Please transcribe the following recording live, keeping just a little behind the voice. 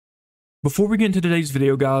Before we get into today's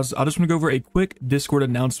video, guys, I just want to go over a quick Discord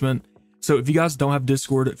announcement. So if you guys don't have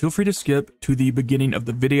Discord, feel free to skip to the beginning of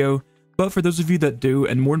the video. But for those of you that do,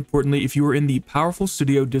 and more importantly, if you are in the Powerful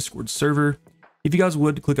Studio Discord server, if you guys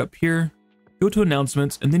would click up here, go to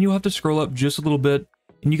announcements, and then you'll have to scroll up just a little bit,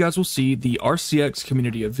 and you guys will see the RCX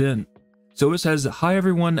community event. So it says, "Hi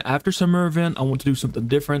everyone, after summer event, I want to do something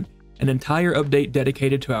different, an entire update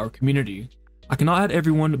dedicated to our community. I cannot add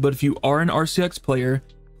everyone, but if you are an RCX player,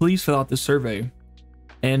 please fill out this survey."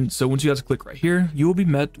 And so once you guys click right here, you will be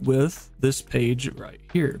met with this page right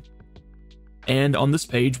here. And on this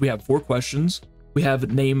page, we have 4 questions. We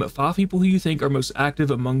have name 5 people who you think are most active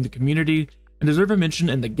among the community and deserve a mention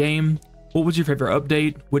in the game. What was your favorite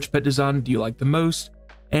update? Which pet design do you like the most?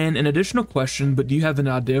 And an additional question, but do you have an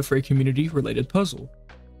idea for a community related puzzle?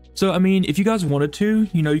 So, I mean, if you guys wanted to,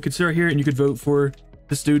 you could sit right here and you could vote for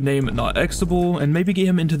this dude named NotExible and maybe get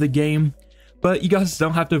him into the game. But you guys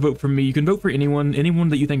don't have to vote for me. You can vote for anyone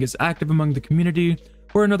that you think is active among the community,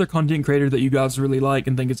 or another content creator that you guys really like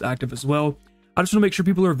and think is active as well. I just want to make sure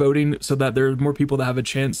people are voting so that there are more people that have a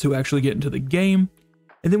chance to actually get into the game.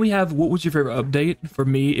 And then we have, what was your favorite update? For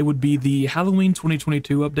me, it would be the Halloween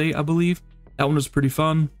 2022 update, I believe. That one was pretty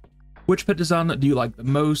fun. Which pet design do you like the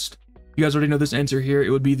most? You guys already know this answer here.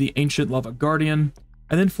 It would be the Ancient Lava Guardian.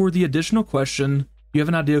 And then for the additional question, do you have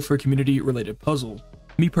an idea for a community related puzzle?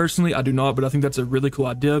 Me personally, I do not, but I think that's a really cool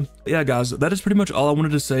idea. Yeah, guys, that is pretty much all I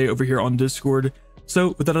wanted to say over here on Discord. So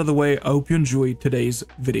with that out of the way, I hope you enjoyed today's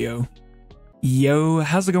video. Yo,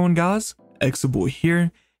 how's it going, guys? Exible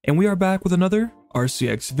here, and we are back with another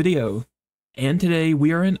RCX video. And today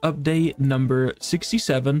we are in update number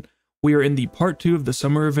 67. We are in the part 2 of the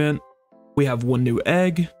summer event. We have 1 new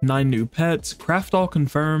egg, 9 new pets, craft all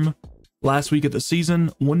confirm, last week of the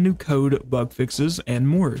season, 1 new code, bug fixes, and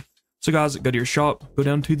more. So guys, go to your shop, go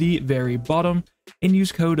down to the very bottom, and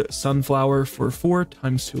use code SUNFLOWER for 4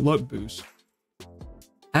 × 2 luck boost.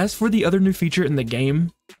 As for the other new feature in the game,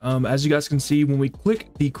 as you guys can see, when we click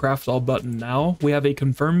the craft all button now, we have a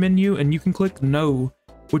confirm menu, and you can click no,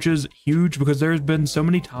 which is huge because there's been so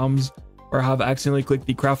many times where I have accidentally clicked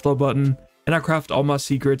the craft all button, and I craft all my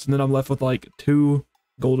secrets, and then I'm left with like 2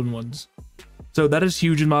 golden ones. So that is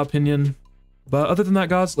huge in my opinion. But other than that,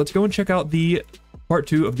 guys, let's go and check out the part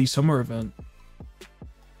 2 of the summer event.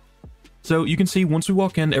 So you can see once we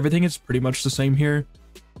walk in, everything is pretty much the same here.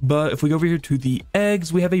 But if we go over here to the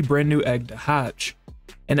eggs, we have a brand new egg to hatch.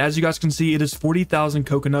 And as you guys can see, it is 40,000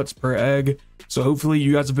 coconuts per egg. So hopefully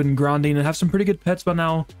you guys have been grinding and have some pretty good pets by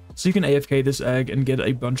now, so you can AFK this egg and get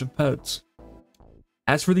a bunch of pets.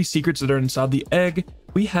 As for the secrets that are inside the egg,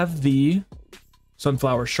 we have the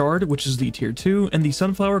Sunflower Shard, which is the tier 2, and the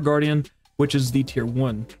Sunflower Guardian, which is the tier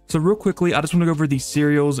 1. So real quickly, I just want to go over the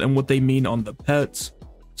cereals and what they mean on the pets.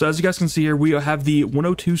 So as you guys can see here, we have the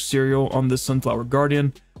 102 cereal on this Sunflower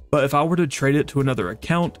Guardian, but if I were to trade it to another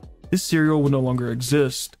account, this cereal will no longer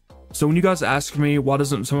exist. So when you guys ask me why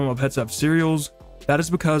doesn't some of my pets have cereals, that is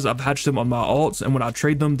because I've hatched them on my alts, and when I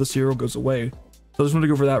trade them, the cereal goes away. So I just want to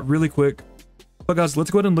go over that really quick. But guys, let's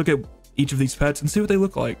go ahead and look at each of these pets and see what they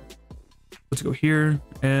look like. Let's go here,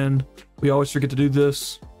 and we always forget to do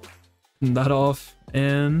this. Turn that off,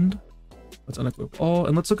 and let's unequip all,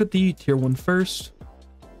 and let's look at the tier 1 first.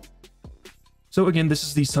 So again, this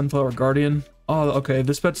is the Sunflower Guardian. Oh, okay,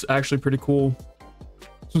 this pet's actually pretty cool.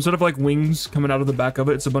 So instead of like wings coming out of the back of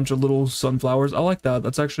it, it's a bunch of little sunflowers. I like that.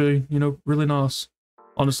 That's actually, really nice.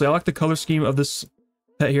 Honestly, I like the color scheme of this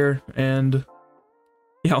pet here, and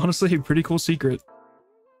yeah, honestly, a pretty cool secret.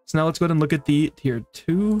 So now let's go ahead and look at the tier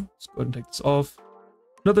 2. Let's go ahead and take this off.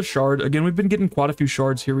 Another shard. Again, we've been getting quite a few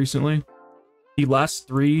shards here recently. The last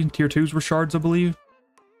 3 tier 2s were shards, I believe.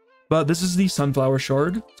 But this is the Sunflower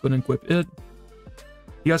Shard. Let's go ahead and equip it.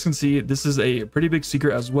 You guys can see this is a pretty big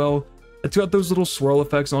secret as well. It's got those little swirl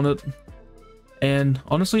effects on it. And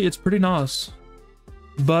honestly, it's pretty nice.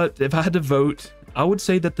 But if I had to vote, I would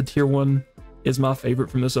say that the tier 1 is my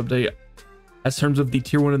favorite from this update. As terms of the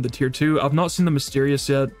tier 1 and the tier 2, I've not seen the Mysterious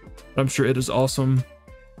yet, but I'm sure it is awesome.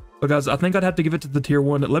 But guys, I think I'd have to give it to the tier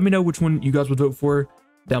 1. Let me know which one you guys would vote for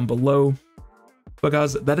down below. But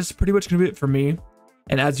guys, that is pretty much going to be it for me.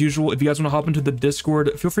 And as usual, if you guys want to hop into the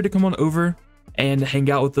Discord, feel free to come on over and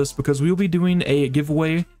hang out with us, because we will be doing a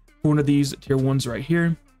giveaway for one of these tier 1s right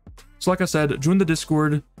here. So like I said, join the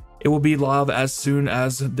Discord. It will be live as soon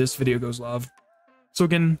as this video goes live. So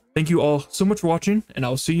again, thank you all so much for watching, and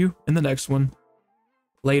I'll see you in the next one.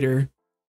 Later.